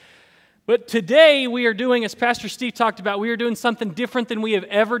But today we are doing, as Pastor Steve talked about, we are doing something different than we have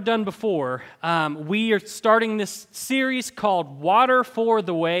ever done before. We are starting this series called Water for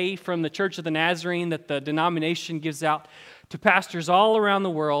the Way from the Church of the Nazarene that the denomination gives out to pastors all around the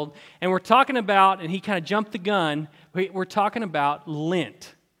world. And we're talking about, and he kind of jumped the gun, we're talking about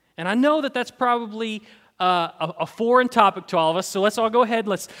Lent. And I know that that's probably a foreign topic to all of us, so let's all go ahead,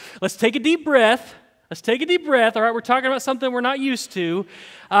 let's take a deep breath. Let's take a deep breath, all right? We're talking about something we're not used to,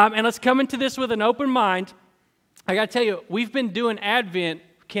 and let's come into this with an open mind. I got to tell you, we've been doing Advent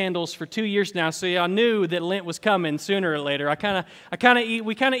candles for 2 years now, so y'all knew that Lent was coming sooner or later. We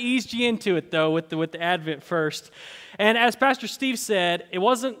kind of eased you into it though with the Advent first. And as Pastor Steve said, it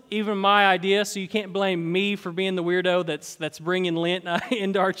wasn't even my idea, so you can't blame me for being the weirdo that's bringing Lent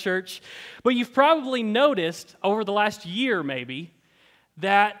into our church. But you've probably noticed over the last year, maybe,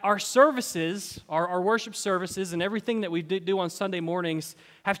 that our services, our worship services, and everything that we do on Sunday mornings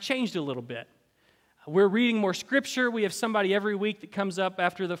have changed a little bit. We're reading more Scripture. We have somebody every week that comes up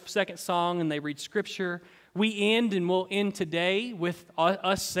after the second song and they read Scripture. We end, and we'll end today with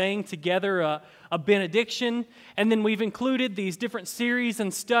us saying together a benediction. And then we've included these different series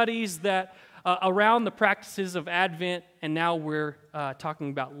and studies that around the practices of Advent, and now we're talking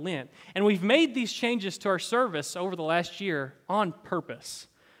about Lent. And we've made these changes to our service over the last year on purpose.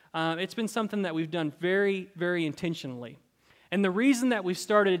 It's been something that we've done very, very intentionally. And the reason that we've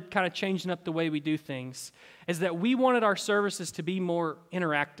started kind of changing up the way we do things is that we wanted our services to be more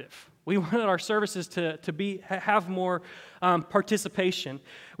interactive. We wanted our services to have more participation.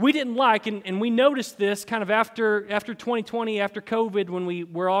 We didn't like, and we noticed this kind of after 2020, after COVID, when we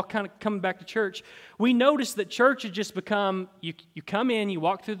were all kind of coming back to church, we noticed that church had just become, you come in, you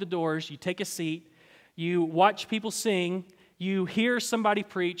walk through the doors, you take a seat, you watch people sing, you hear somebody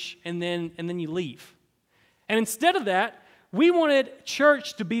preach, and then you leave. And instead of that, we wanted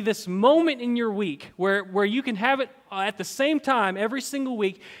church to be this moment in your week where you can have it at the same time every single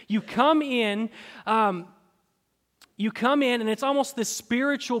week. You come in, and it's almost this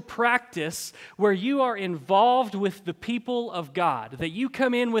spiritual practice where you are involved with the people of God, that you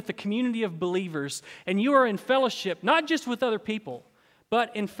come in with the community of believers, and you are in fellowship, not just with other people,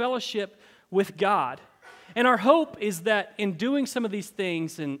 but in fellowship with God. And our hope is that in doing some of these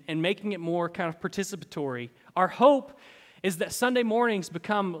things and making it more kind of participatory, our hope is that Sunday mornings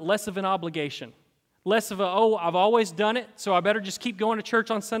become less of an obligation, less of I've always done it, so I better just keep going to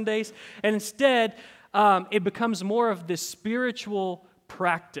church on Sundays. And instead, it becomes more of this spiritual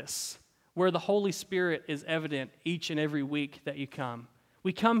practice where the Holy Spirit is evident each and every week that you come.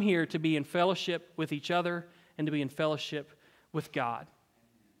 We come here to be in fellowship with each other and to be in fellowship with God.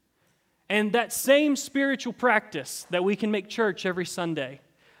 And that same spiritual practice that we can make church every Sunday,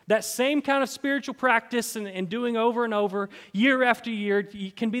 that same kind of spiritual practice and doing over and over, year after year,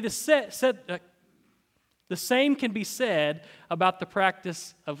 can be the same can be said about the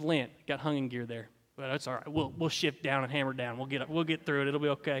practice of Lent. Got hung in gear there, but that's all right. We'll shift down and hammer down. We'll get through it. It'll be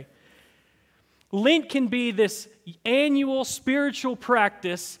okay. Lent can be this annual spiritual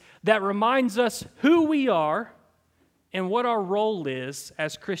practice that reminds us who we are and what our role is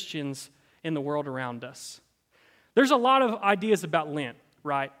as Christians in the world around us. There's a lot of ideas about Lent,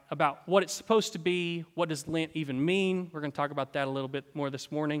 right? About what it's supposed to be, what does Lent even mean? We're going to talk about that a little bit more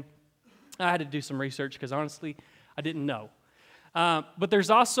this morning. I had to do some research because honestly, I didn't know. But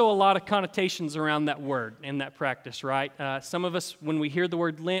there's also a lot of connotations around that word and that practice, right? Some of us, when we hear the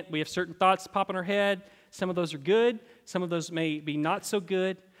word Lent, we have certain thoughts pop in our head. Some of those are good. Some of those may be not so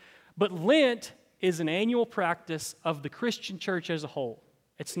good. But Lent is an annual practice of the Christian church as a whole.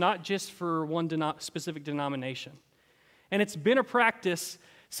 It's not just for one specific denomination. And it's been a practice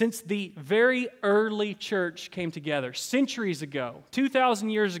since the very early church came together. Centuries ago,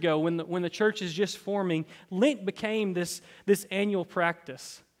 2,000 years ago, when the church is just forming, Lent became this annual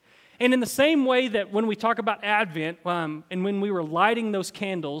practice. And in the same way that when we talk about Advent, and when we were lighting those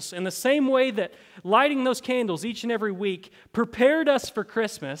candles, in the same way that lighting those candles each and every week prepared us for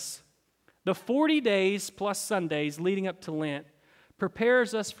Christmas, the 40 days plus Sundays leading up to Lent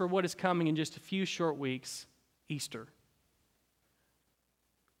prepares us for what is coming in just a few short weeks, Easter.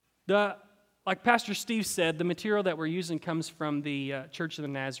 Like Pastor Steve said, the material that we're using comes from the Church of the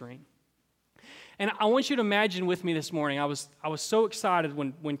Nazarene. And I want you to imagine with me this morning, I was so excited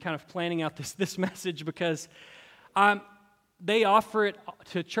when kind of planning out this message because they offer it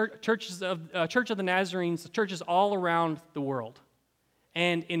to Church of the Nazarenes, churches all around the world.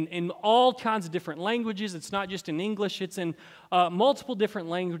 And in all kinds of different languages. It's not just in English, it's in multiple different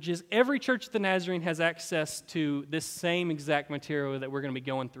languages. Every Church of the Nazarene has access to this same exact material that we're going to be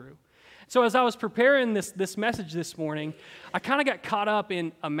going through. So as I was preparing this message this morning, I kind of got caught up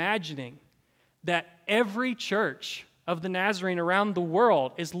in imagining that every church of the Nazarene around the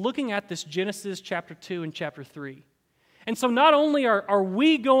world is looking at this Genesis chapter 2 and chapter 3. And so not only are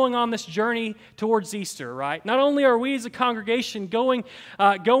we going on this journey towards Easter, right? Not only are we as a congregation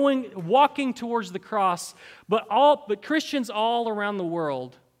walking towards the cross, but Christians all around the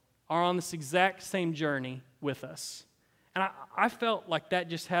world are on this exact same journey with us. And I felt like that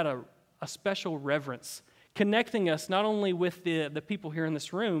just had a special reverence, connecting us not only with the people here in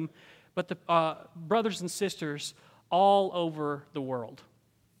this room, but the brothers and sisters all over the world.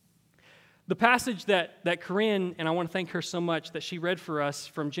 The passage that Corinne, and I want to thank her so much, that she read for us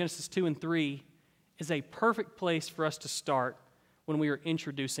from Genesis 2 and 3 is a perfect place for us to start when we are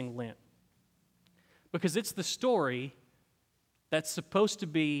introducing Lent. Because it's the story that's supposed to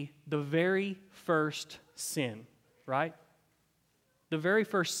be the very first sin, right? The very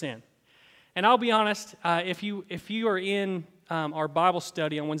first sin. And I'll be honest, if you are in our Bible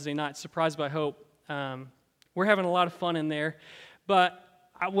study on Wednesday night, Surprised by Hope, we're having a lot of fun in there. But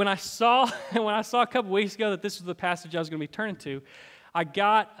when I saw a couple weeks ago that this was the passage I was going to be turning to, I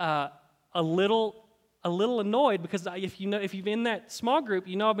got a little annoyed because if you've in that small group,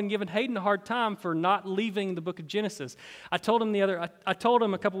 you know I've been giving Hayden a hard time for not leaving the book of Genesis. I told him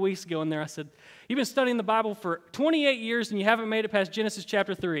a couple weeks ago in there, I said, "You've been studying the Bible for 28 years and you haven't made it past Genesis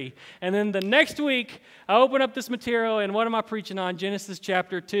chapter 3." And then the next week, I open up this material and what am I preaching on? Genesis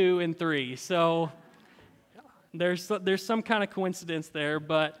chapter 2 and 3. So there's some kind of coincidence there,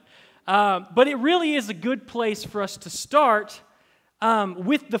 but it really is a good place for us to start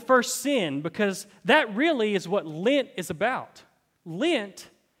with the first sin, because that really is what Lent is about. Lent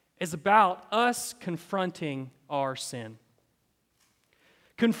is about us confronting our sin,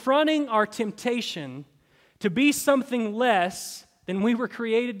 confronting our temptation to be something less than we were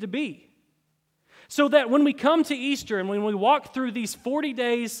created to be. So that when we come to Easter and when we walk through these 40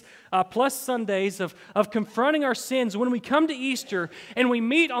 days plus Sundays of confronting our sins, when we come to Easter and we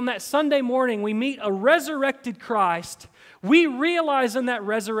meet on that Sunday morning, we meet a resurrected Christ, we realize in that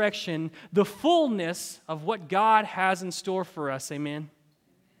resurrection the fullness of what God has in store for us. Amen?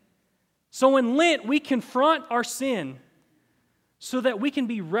 So in Lent, we confront our sin so that we can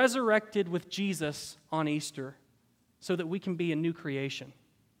be resurrected with Jesus on Easter, so that we can be a new creation.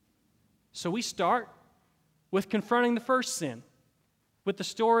 So we start with confronting the first sin, with the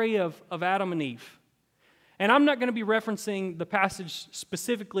story of Adam and Eve. And I'm not going to be referencing the passage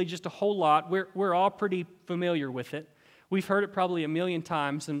specifically just a whole lot. We're all pretty familiar with it. We've heard it probably a million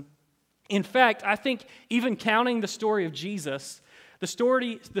times. And in fact, I think even counting the story of Jesus, the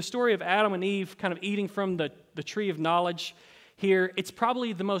story of Adam and Eve kind of eating from the tree of knowledge here, it's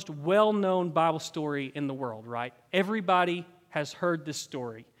probably the most well-known Bible story in the world, right? Everybody has heard this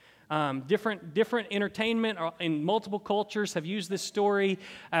story. Different entertainment in multiple cultures have used this story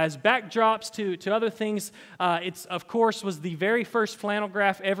as backdrops to other things. It's of course was the very first flannel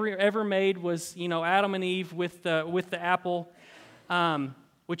graph ever made was Adam and Eve with the apple,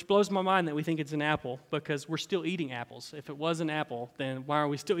 which blows my mind that we think it's an apple because we're still eating apples. If it was an apple, then why are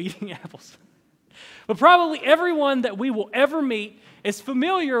we still eating apples? But probably everyone that we will ever meet is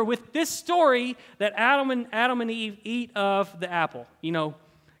familiar with this story that Adam and Eve eat of the apple.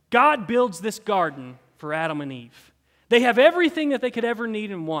 God builds this garden for Adam and Eve. They have everything that they could ever need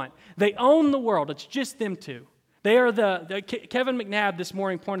and want. They own the world. It's just them two. They are Kevin McNabb this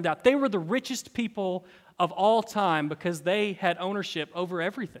morning pointed out, they were the richest people of all time because they had ownership over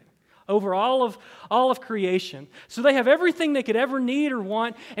everything, over all of creation. So they have everything they could ever need or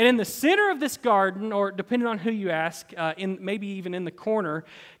want. And in the center of this garden, or depending on who you ask, maybe even in the corner,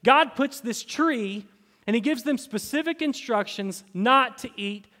 God puts this tree and He gives them specific instructions not to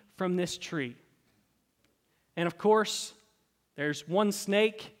eat from this tree. And of course, there's one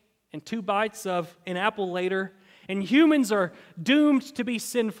snake and 2 bites of an apple later, and humans are doomed to be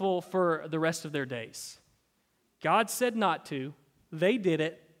sinful for the rest of their days. God said not to, they did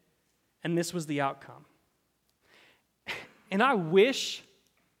it, and this was the outcome. And I wish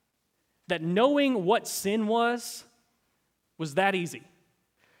that knowing what sin was that easy.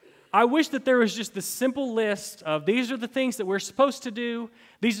 I wish that there was just this simple list of these are the things that we're supposed to do,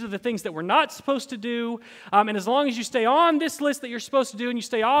 these are the things that we're not supposed to do, and as long as you stay on this list that you're supposed to do and you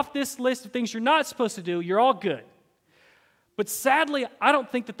stay off this list of things you're not supposed to do, you're all good. But sadly, I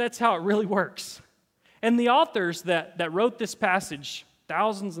don't think that that's how it really works. And the authors that wrote this passage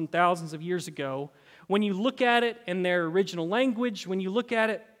thousands and thousands of years ago, when you look at it in their original language, when you look at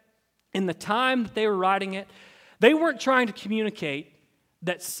it in the time that they were writing it, they weren't trying to communicate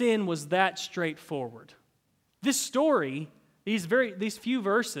that sin was that straightforward. This story, these few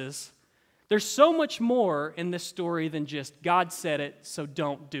verses, There's so much more in this story than just God said it, so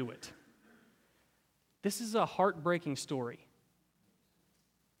don't do it. This is a heartbreaking story.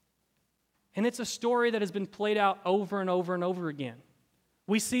 And it's a story that has been played out over and over and over again.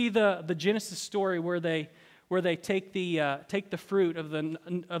 We see the Genesis story where they take the fruit of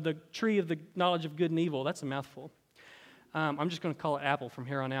the tree of the knowledge of good and evil. That's a mouthful. I'm just going to call it apple from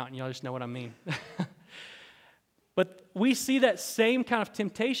here on out, and y'all just know what I mean. But we see that same kind of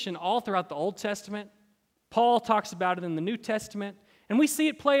temptation all throughout the Old Testament. Paul talks about it in the New Testament, and we see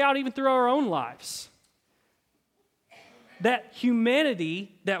it play out even through our own lives. That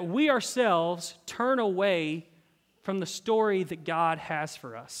humanity, that we ourselves turn away from the story that God has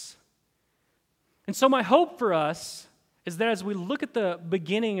for us. And so my hope for us is that as we look at the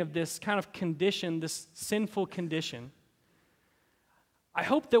beginning of this kind of condition, this sinful condition, I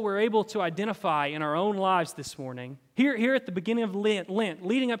hope that we're able to identify in our own lives this morning, here at the beginning of Lent,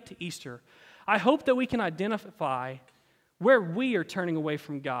 leading up to Easter, I hope that we can identify where we are turning away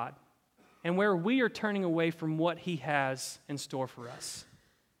from God and where we are turning away from what He has in store for us.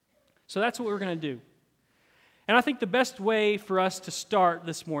 So that's what we're going to do. And I think the best way for us to start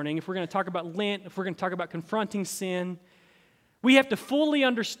this morning, if we're going to talk about Lent, if we're going to talk about confronting sin, we have to fully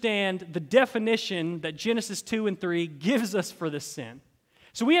understand the definition that Genesis 2 and 3 gives us for this sin.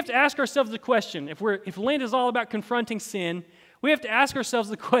 So we have to ask ourselves the question, if Lent is all about confronting sin, we have to ask ourselves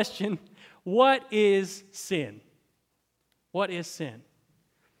the question, what is sin? What is sin?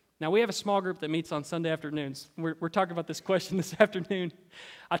 Now, we have a small group that meets on Sunday afternoons. We're talking about this question this afternoon.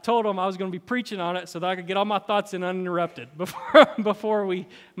 I told them I was going to be preaching on it so that I could get all my thoughts in uninterrupted before we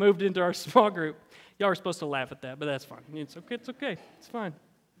moved into our small group. Y'all are supposed to laugh at that, but that's fine. It's okay. It's fine.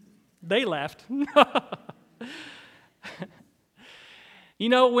 They laughed. You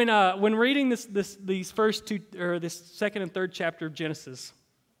know, when reading these first two, or this second and third chapter of Genesis,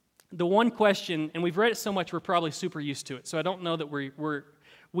 the one question, and we've read it so much, we're probably super used to it. So I don't know that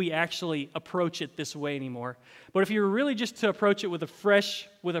we actually approach it this way anymore. But if you were really just to approach it with a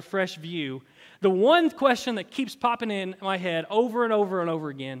fresh view, the one question that keeps popping in my head over and over and over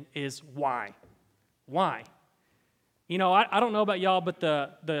again is why? Why? You know, I don't know about y'all, but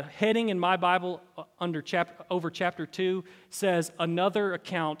the heading in my Bible over chapter 2 says another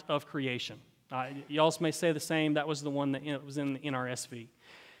account of creation. Y'all may say the same. That was the one that was in the NRSV.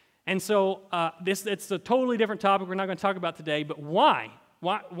 And so it's a totally different topic we're not going to talk about today, but why?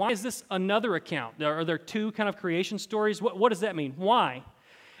 Why is this another account? Are there two kind of creation stories? What does that mean? Why?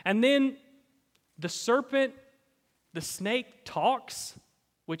 And then the snake talks,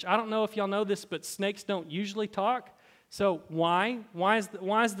 which I don't know if y'all know this, but snakes don't usually talk. So why? Why is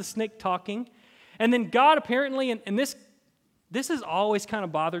the snake talking? And then God apparently, and this has always kind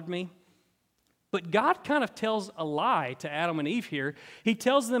of bothered me, but God kind of tells a lie to Adam and Eve here. He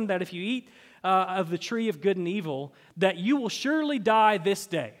tells them that if you eat of the tree of good and evil, that you will surely die this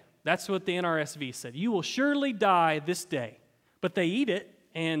day. That's what the NRSV said. You will surely die this day. But they eat it,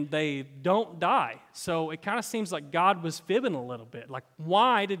 and they don't die. So it kind of seems like God was fibbing a little bit. Like,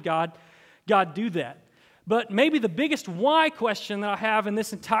 why did God do that? But maybe the biggest why question that I have in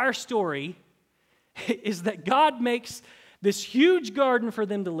this entire story is that God makes this huge garden for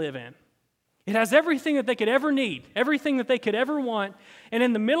them to live in. It has everything that they could ever need, everything that they could ever want. And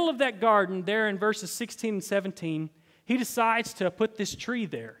in the middle of that garden, there in verses 16 and 17, He decides to put this tree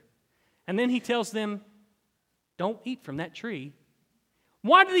there. And then He tells them, don't eat from that tree.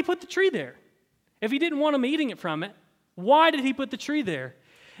 Why did He put the tree there? If He didn't want them eating it from it, why did He put the tree there?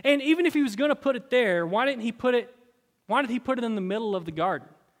 And even if He was going to put it there, why did He put it in the middle of the garden?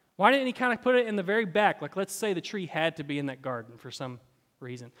 Why didn't He kind of put it in the very back? Like, let's say the tree had to be in that garden for some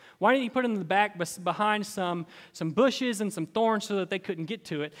reason. Why didn't He put it in the back behind some bushes and some thorns so that they couldn't get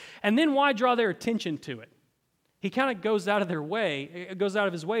to it? And then why draw their attention to it? He kind of goes out of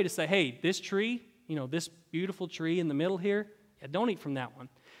His way to say, hey, this tree, this beautiful tree in the middle here, don't eat from that one.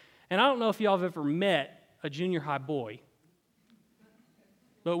 And I don't know if y'all have ever met a junior high boy,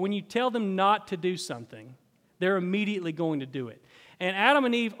 but when you tell them not to do something, they're immediately going to do it. And Adam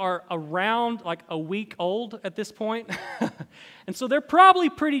and Eve are around like a week old at this point. And so they're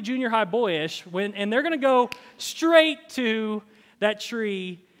probably pretty junior high boyish and they're going to go straight to that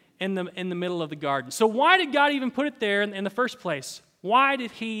tree in the middle of the garden. So why did God even put it there in the first place? Why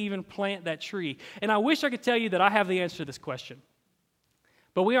did He even plant that tree? And I wish I could tell you that I have the answer to this question.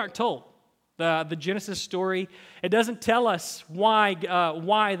 But we aren't told. The Genesis story, it doesn't tell us why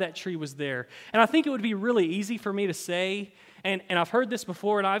that tree was there. And I think it would be really easy for me to say, and I've heard this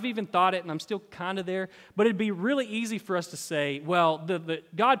before, and I've even thought it, and I'm still kind of there, but it'd be really easy for us to say, well, the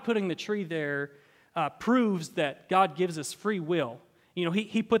God putting the tree there proves that God gives us free will.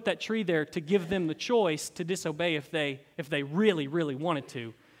 He put that tree there to give them the choice to disobey if they really, really wanted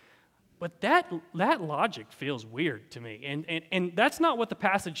to. But that logic feels weird to me, and that's not what the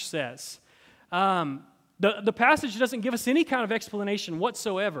passage says. The passage doesn't give us any kind of explanation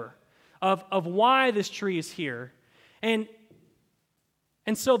whatsoever of why this tree is here. And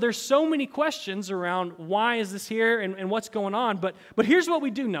so there's so many questions around why is this here and what's going on. But here's what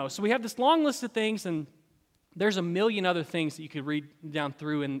we do know. So we have this long list of things, and there's a million other things that you could read down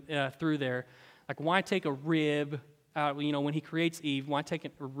through there. Like, why take a rib out, when he creates Eve, why take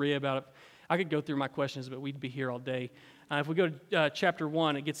a rib out of... I could go through my questions, but we'd be here all day. If we go to chapter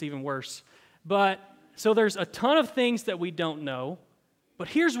 1, it gets even worse. So there's a ton of things that we don't know, but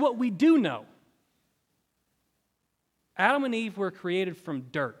here's what we do know. Adam and Eve were created from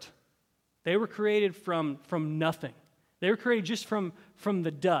dirt. They were created from nothing. They were created just from the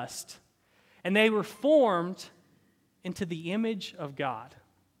dust. And they were formed into the image of God.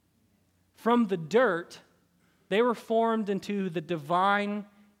 From the dirt, they were formed into the divine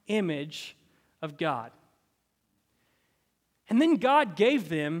image of God. And then God gave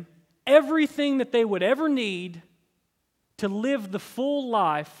them everything that they would ever need to live the full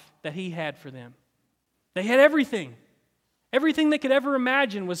life that He had for them. They had everything. Everything they could ever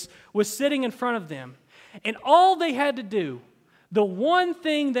imagine was sitting in front of them. And all they had to do, the one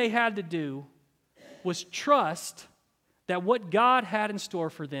thing they had to do, was trust that what God had in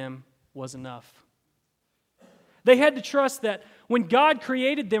store for them was enough. They had to trust that when God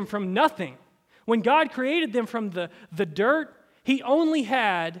created them from nothing, when God created them from the dirt, He only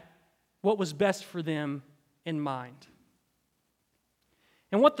had what was best for them in mind.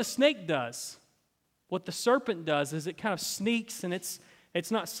 And what the snake does, what the serpent does, is it kind of sneaks, and it's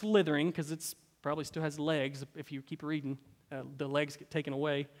not slithering because it's probably still has legs. If you keep reading, the legs get taken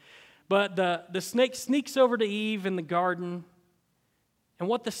away. But the snake sneaks over to Eve in the garden, and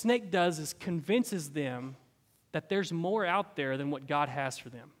what the snake does is convinces them that there's more out there than what God has for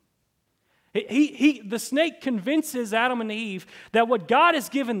them. The snake convinces Adam and Eve that what God has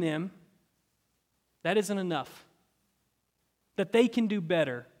given them, that isn't enough. That they can do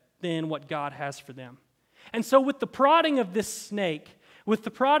better than what God has for them. And so with the prodding of this snake, with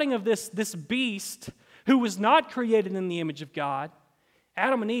the prodding of this beast who was not created in the image of God,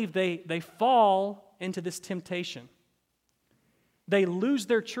 Adam and Eve, they fall into this temptation. They lose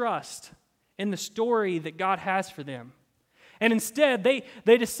their trust in the story that God has for them. And instead, they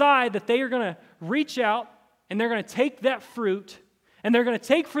decide that they are going to reach out and they're going to take that fruit and they're going to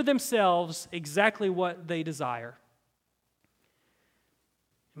take for themselves exactly what they desire.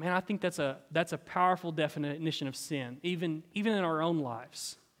 Man, I think that's a powerful definition of sin, even in our own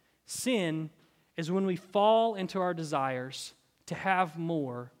lives. Sin is when we fall into our desires to have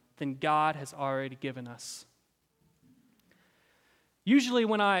more than God has already given us. Usually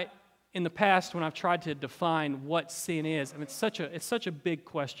in the past, when I've tried to define what sin is, and it's such a big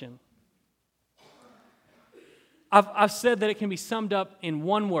question, I've said that it can be summed up in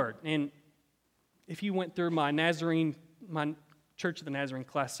one word. And if you went through my Church of the Nazarene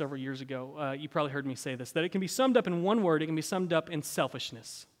class several years ago, you probably heard me say this, that it can be summed up in one word. It can be summed up in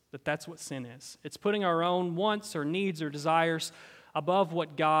selfishness, that's what sin is. It's putting our own wants or needs or desires above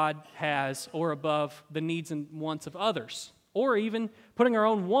what God has or above the needs and wants of others, or even putting our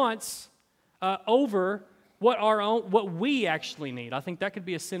own wants over what we actually need. I think that could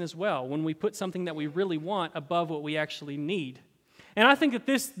be a sin as well, when we put something that we really want above what we actually need. And I think that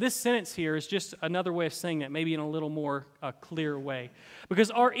this sentence here is just another way of saying that, maybe in a little more clear way.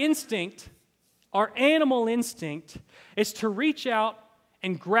 Because our instinct, our animal instinct, is to reach out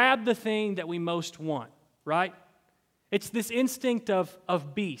and grab the thing that we most want, right? It's this instinct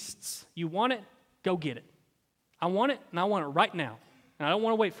of beasts. You want it, go get it. I want it, and I want it right now. And I don't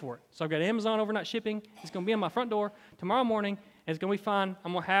want to wait for it. So I've got Amazon overnight shipping. It's going to be on my front door tomorrow morning, and it's going to be fine.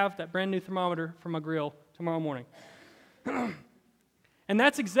 I'm going to have that brand new thermometer for my grill tomorrow morning. And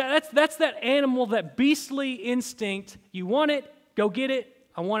that's that animal, that beastly instinct. You want it, go get it.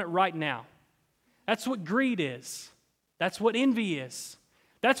 I want it right now. That's what greed is. That's what envy is.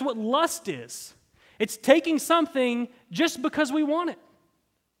 That's what lust is. It's taking something just because we want it.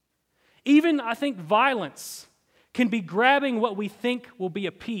 Even, I think, violence can be grabbing what we think will be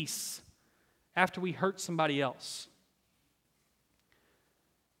a peace after we hurt somebody else.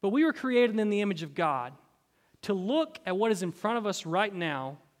 But we were created in the image of God to look at what is in front of us right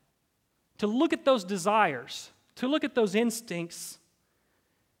now, to look at those desires, to look at those instincts,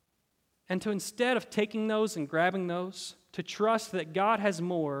 and to, instead of taking those and grabbing those, to trust that God has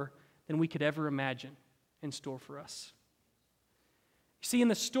more than we could ever imagine in store for us. You see, in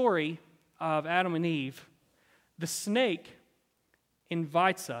the story of Adam and Eve, the snake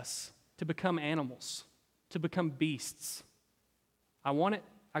invites us to become animals, to become beasts. I want it,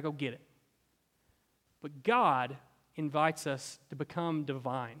 I go get it. But God invites us to become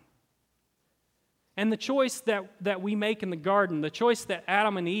divine. And the choice that we make in the garden, the choice that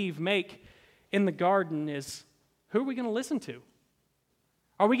Adam and Eve make in the garden is, who are we going to listen to?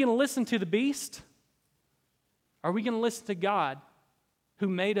 Are we going to listen to the beast? Are we going to listen to God who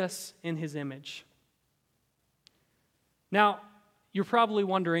made us in His image? Now, you're probably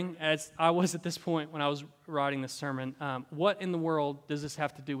wondering, as I was at this point when I was writing this sermon, what in the world does this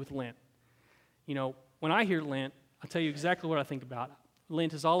have to do with Lent? You know, when I hear Lent, I'll tell you exactly what I think about.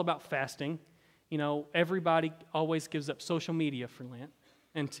 Lent is all about fasting. You know, everybody always gives up social media for Lent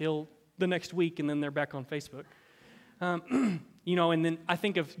until the next week, and then they're back on Facebook. You know, and then I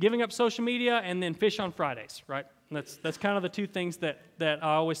think of giving up social media and then fish on Fridays, right? And that's kind of the two things that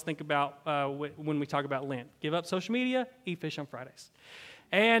I always think about when we talk about Lent. Give up social media, eat fish on Fridays.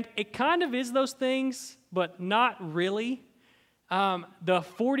 And it kind of is those things, but not really. The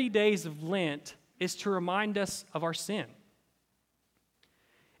 40 days of Lent is to remind us of our sin.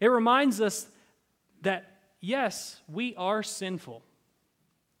 It reminds us that, yes, we are sinful,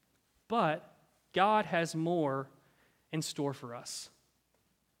 but God has more in store for us.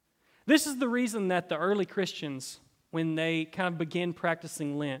 This is the reason that the early Christians, when they kind of began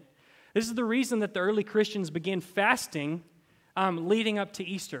practicing Lent, this is the reason that the early Christians began fasting leading up to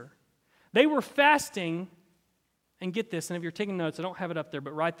Easter. They were fasting, and get this, and if you're taking notes, I don't have it up there,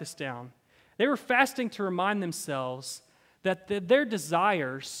 but write this down. They were fasting to remind themselves that their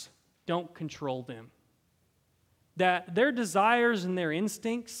desires don't control them. That their desires and their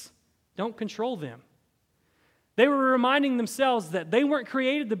instincts don't control them. They were reminding themselves that they weren't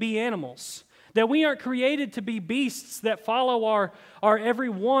created to be animals, that we aren't created to be beasts that follow our every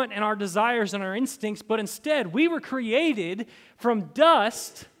want and our desires and our instincts, but instead we were created from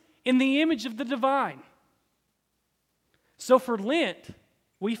dust in the image of the divine. So for Lent,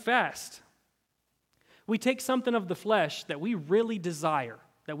 we fast. We take something of the flesh that we really desire,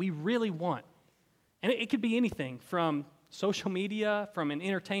 that we really want. And it could be anything from social media, from an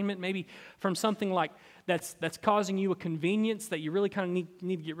entertainment, maybe from something like that's causing you a convenience that you really kind of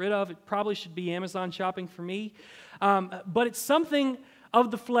need to get rid of. It probably should be Amazon shopping for me. But it's something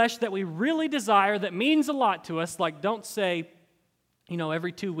of the flesh that we really desire that means a lot to us. Like, don't say, you know,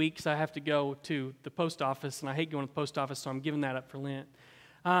 every 2 weeks I have to go to the post office, and I hate going to the post office, so I'm giving that up for Lent.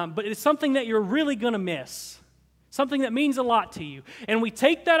 But it's something that you're really going to miss, something that means a lot to you. And we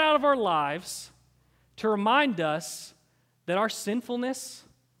take that out of our lives to remind us that our sinfulness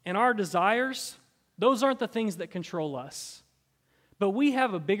and our desires, those aren't the things that control us. But we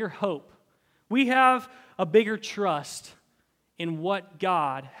have a bigger hope. We have a bigger trust in what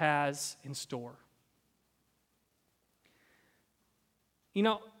God has in store. You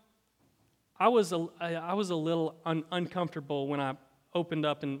know, I was a little uncomfortable when I opened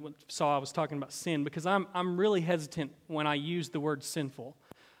up and saw I was talking about sin, because I'm really hesitant when I use the word sinful.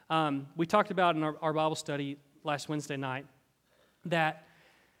 We talked about in our Bible study last Wednesday night that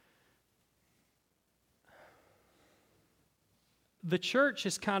the church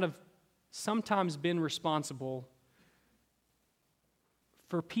has kind of sometimes been responsible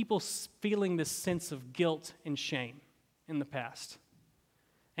for people feeling this sense of guilt and shame in the past.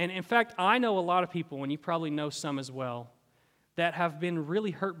 And in fact, I know a lot of people, and you probably know some as well, that have been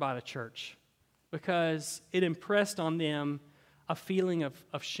really hurt by the church because it impressed on them a feeling of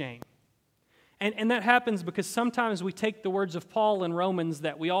shame. And that happens because sometimes we take the words of Paul in Romans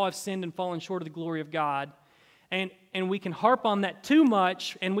that we all have sinned and fallen short of the glory of God, and we can harp on that too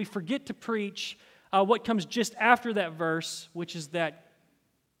much, and we forget to preach what comes just after that verse, which is that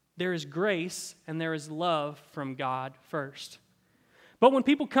there is grace and there is love from God first. But when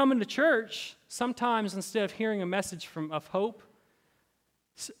people come into church, sometimes instead of hearing a message of hope,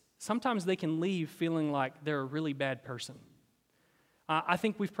 sometimes they can leave feeling like they're a really bad person. I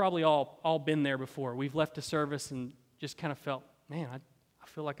think we've probably all been there before. We've left a service and just kind of felt, man, I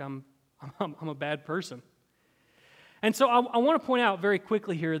feel like I'm a bad person. And so I want to point out very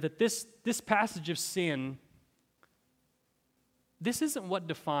quickly here that this passage of sin, this isn't what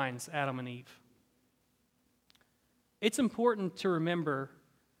defines Adam and Eve. It's important to remember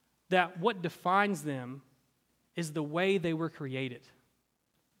that what defines them is the way they were created.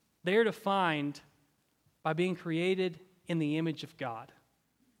 They are defined by being created in the image of God.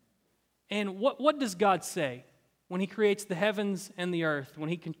 And what does God say when He creates the heavens and the earth, when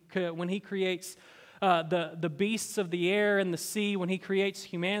He creates the beasts of the air and the sea, when He creates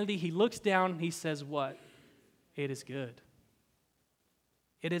humanity? He looks down and He says what? It is good.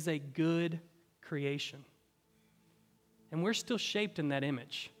 It is a good creation. And we're still shaped in that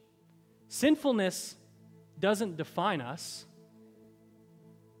image. Sinfulness doesn't define us.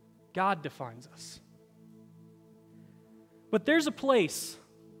 God defines us. But there's a place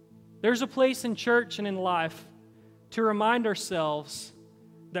in church and in life to remind ourselves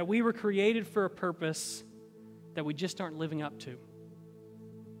that we were created for a purpose that we just aren't living up to.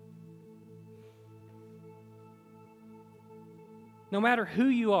 No matter who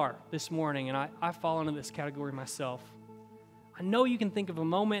you are this morning, and I fall into this category myself, I know you can think of a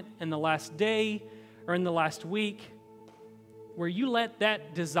moment in the last day or in the last week where you let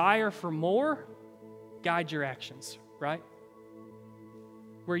that desire for more guide your actions, right?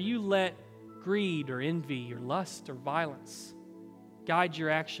 Where you let greed or envy or lust or violence guide your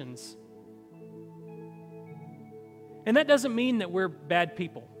actions. And that doesn't mean that we're bad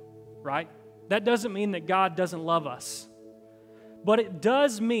people, right? That doesn't mean that God doesn't love us. But it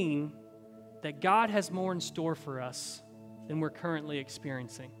does mean that God has more in store for us than we're currently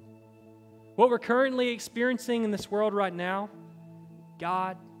experiencing. What we're currently experiencing in this world right now,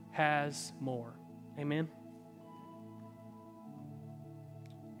 God has more. Amen?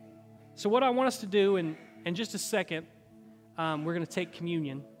 So what I want us to do in just a second, we're going to take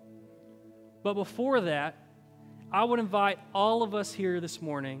communion. But before that, I would invite all of us here this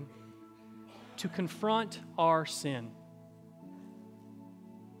morning to confront our sin.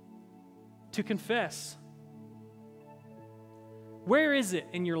 To confess. Where is it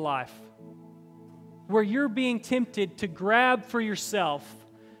in your life where you're being tempted to grab for yourself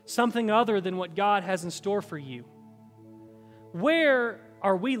something other than what God has in store for you? Where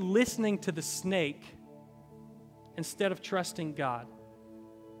are we listening to the snake instead of trusting God?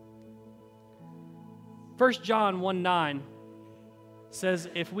 1 John 1:9 says,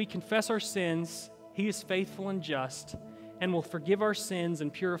 if we confess our sins, He is faithful and just and will forgive our sins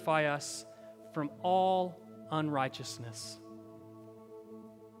and purify us from all unrighteousness.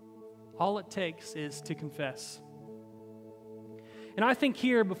 All it takes is to confess. And I think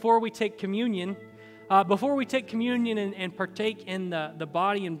here, before we take communion and partake in the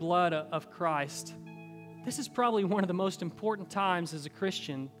body and blood of Christ, this is probably one of the most important times as a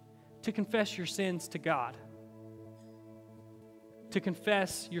Christian to confess your sins to God, to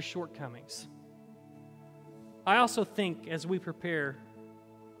confess your shortcomings. I also think as we prepare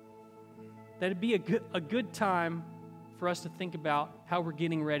that it'd be a good time for us to think about how we're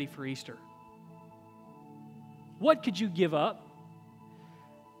getting ready for Easter. What could you give up?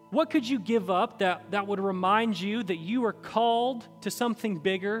 What could you give up that would remind you that you are called to something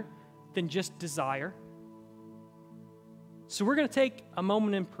bigger than just desire? So we're going to take a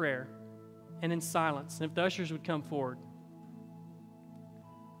moment in prayer and in silence. And if the ushers would come forward.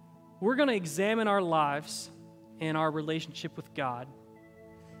 We're going to examine our lives and our relationship with God.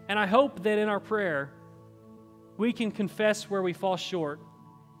 And I hope that in our prayer, we can confess where we fall short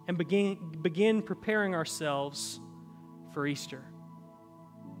and begin preparing ourselves for Easter.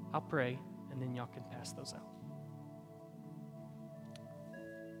 I'll pray, and then y'all can pass those out.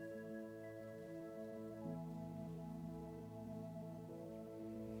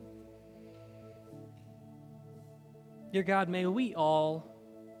 Dear God, may we all,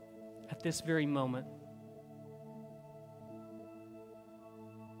 at this very moment,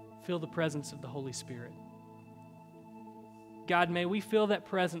 feel the presence of the Holy Spirit. God, may we feel that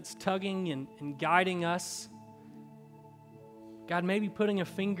presence tugging and guiding us. God, maybe putting a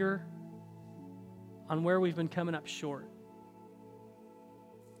finger on where we've been coming up short.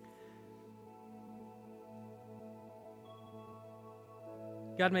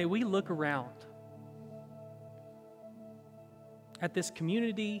 God, may we look around at this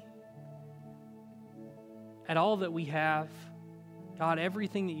community, at all that we have, God,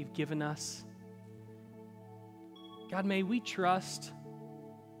 everything that you've given us. God, may we trust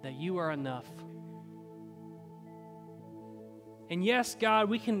that you are enough. And yes, God,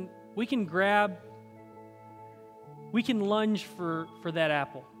 we can lunge for that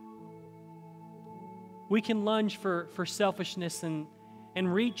apple. We can lunge for selfishness and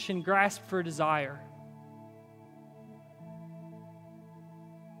reach and grasp for desire.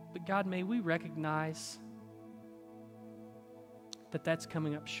 But God, may we recognize that that's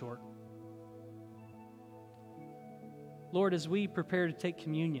coming up short. Lord, as we prepare to take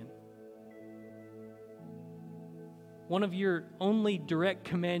communion, one of your only direct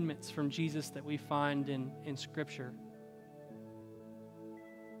commandments from Jesus that we find in Scripture,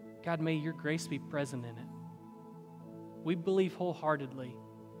 God, may your grace be present in it. We believe wholeheartedly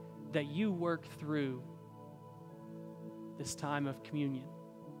that you work through this time of communion.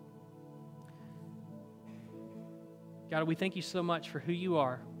 God, we thank you so much for who you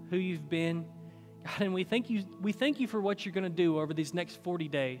are, who you've been, God, and we thank you for what you're going to do over these next 40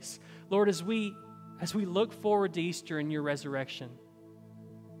 days. Lord, as we look forward to Easter and your resurrection,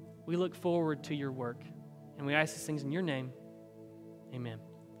 we look forward to your work. And we ask these things in your name. Amen.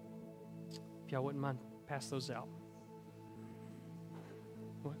 If y'all wouldn't mind, pass those out.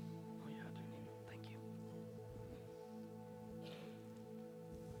 What? Oh, yeah, I do need it. Thank you.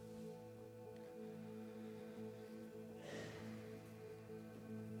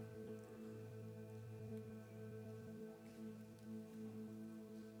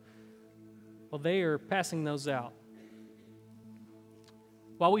 Well, they are passing those out.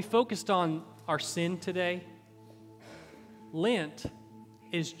 While we focused on our sin today, Lent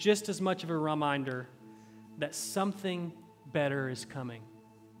is just as much of a reminder that something better is coming.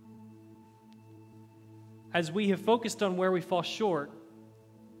 As we have focused on where we fall short,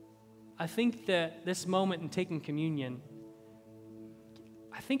 I think that this moment in taking communion,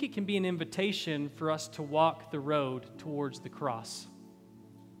 I think it can be an invitation for us to walk the road towards the cross.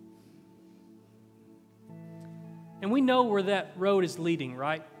 And we know where that road is leading,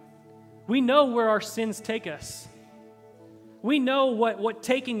 right? We know where our sins take us. We know what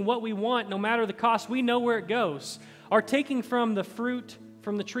taking what we want, no matter the cost, we know where it goes. Our taking from the fruit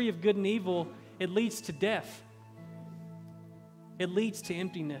from the tree of good and evil, it leads to death. It leads to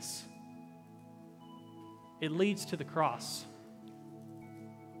emptiness. It leads to the cross.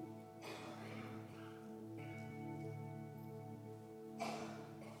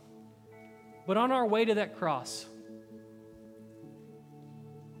 But on our way to that cross,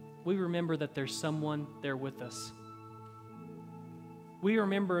 we remember that there's someone there with us. We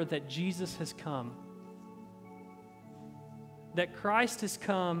remember that Jesus has come, that Christ has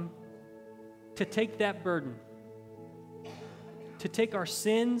come to take that burden, to take our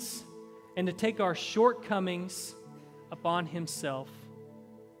sins and to take our shortcomings upon himself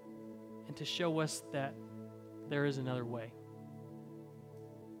and to show us that there is another way.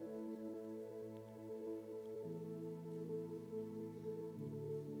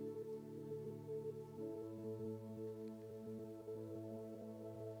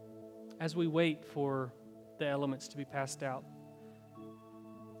 As we wait for the elements to be passed out,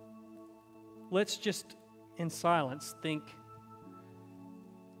 let's just, in silence, think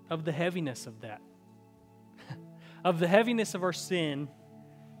of the heaviness of that, of the heaviness of our sin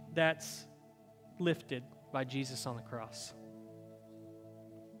that's lifted by Jesus on the cross.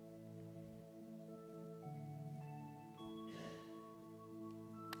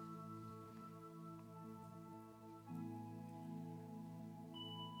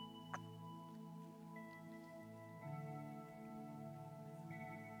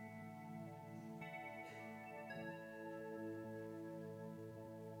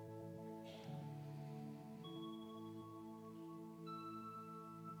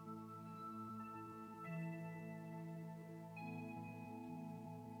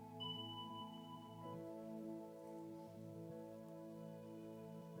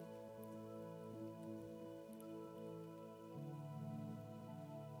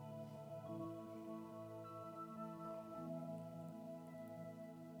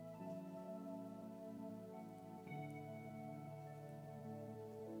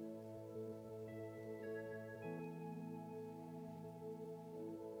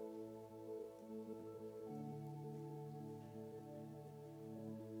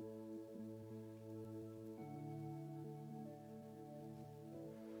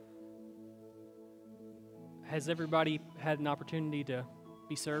 Has everybody had an opportunity to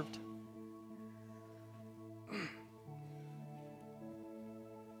be served?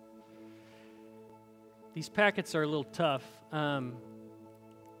 These packets are a little tough.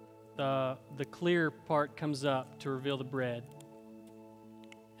 The clear part comes up to reveal the bread,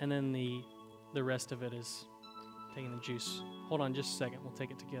 and then the rest of it is taking the juice. Hold on just a second. We'll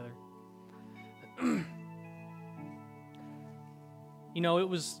take it together. You know, it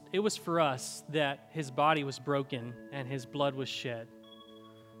was for us that his body was broken and his blood was shed.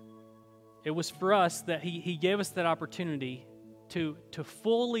 It was for us that he gave us that opportunity to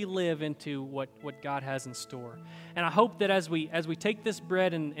fully live into what God has in store. And I hope that as we take this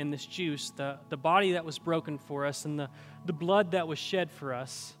bread and this juice, the body that was broken for us and the blood that was shed for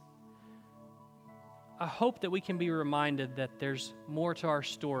us, I hope that we can be reminded that there's more to our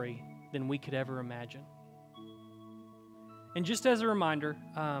story than we could ever imagine. And just as a reminder,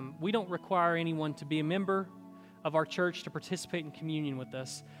 we don't require anyone to be a member of our church to participate in communion with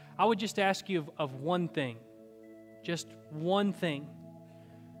us. I would just ask you of one thing, just one thing,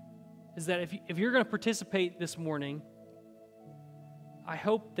 is that if you're going to participate this morning, I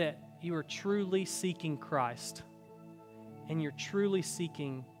hope that you are truly seeking Christ and you're truly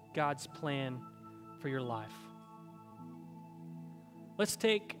seeking God's plan for your life. Let's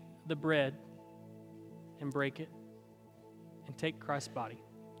take the bread and break it and take Christ's body.